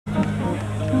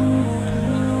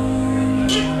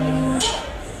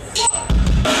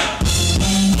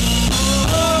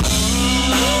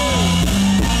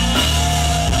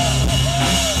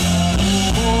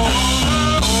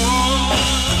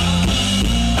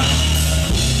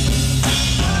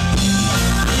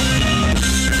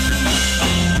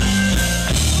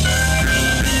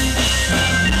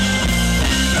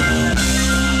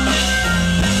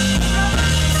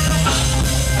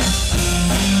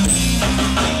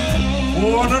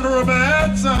born under a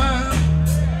bad sign.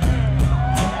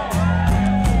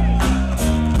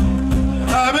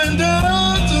 I've been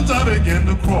down since I began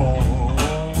to crawl.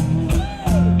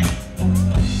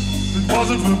 If it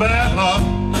wasn't for bad luck,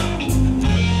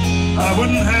 I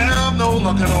wouldn't have no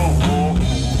luck at all.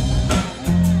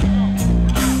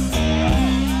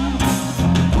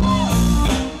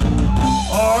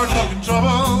 Hard luck and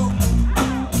trouble,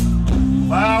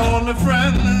 my only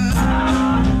friend,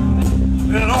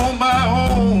 and on my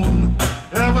own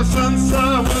ever since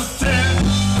I was 10.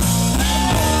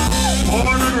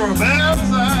 Born under a bad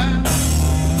sign.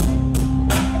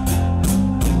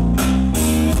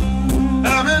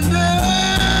 I've been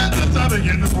dead since I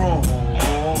began to grow.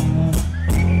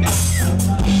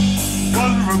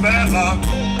 Wasn't for bad luck,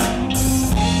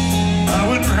 I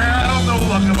wouldn't have no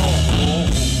luck at all.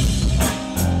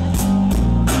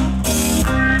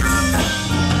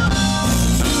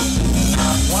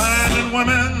 Wine and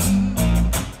women,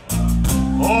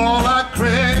 all I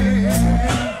crave.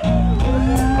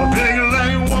 A big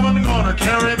lame woman gonna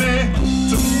carry me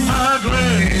to my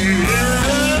grave.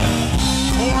 Yeah.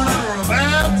 Born under a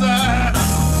bad sign.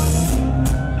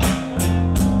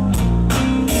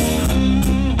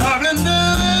 I've been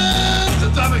dead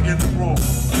since I began to grow.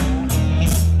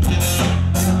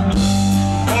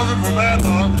 Wasn't for bad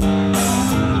luck,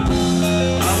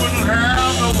 I wouldn't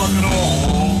have no luck at all.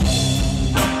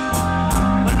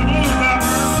 Like the blues now.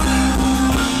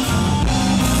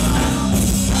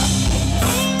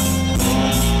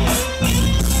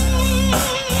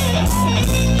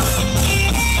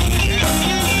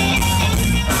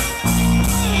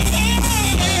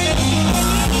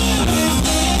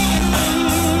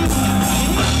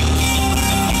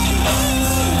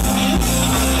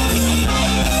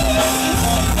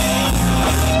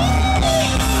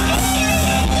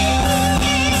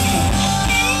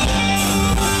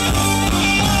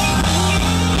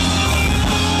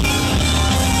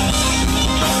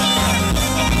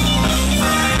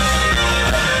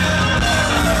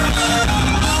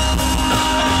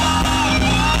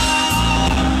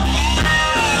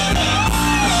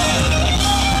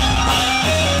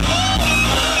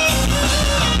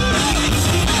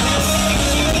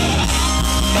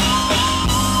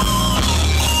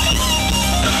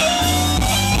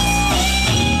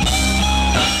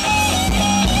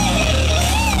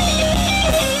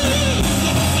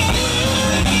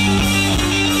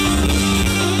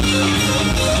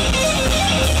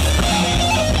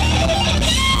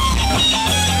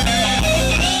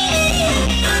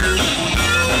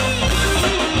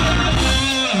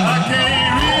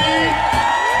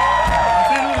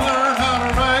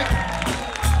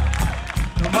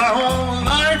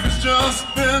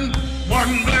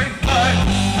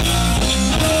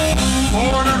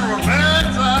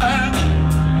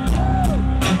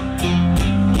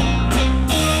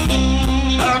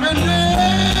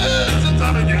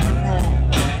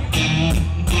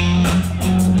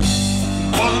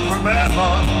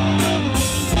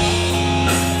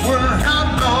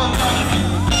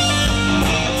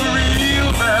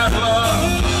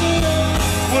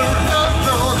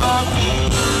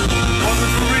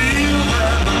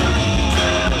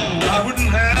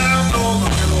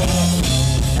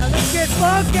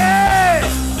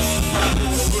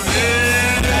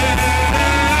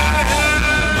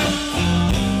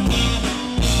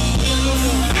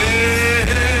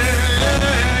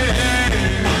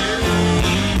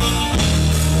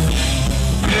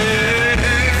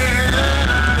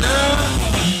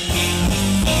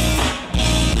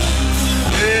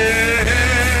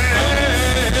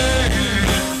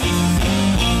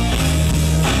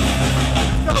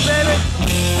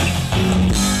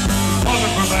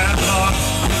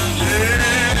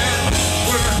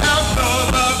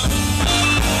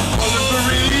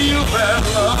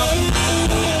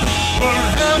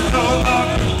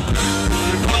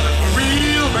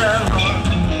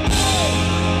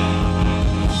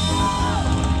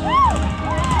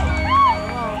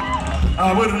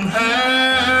 I wouldn't have.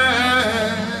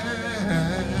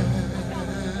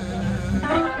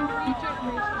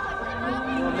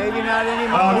 Maybe not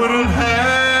anymore. I wouldn't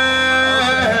have.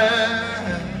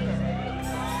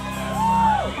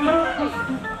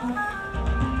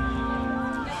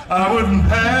 I wouldn't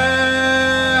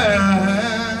have.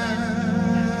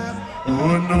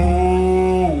 Oh no.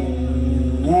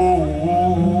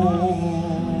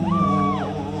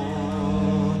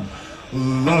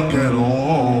 Luck at all.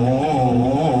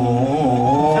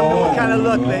 Tell me what kind of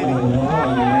luck, baby.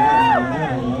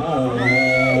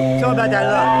 Tell me about that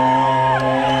luck.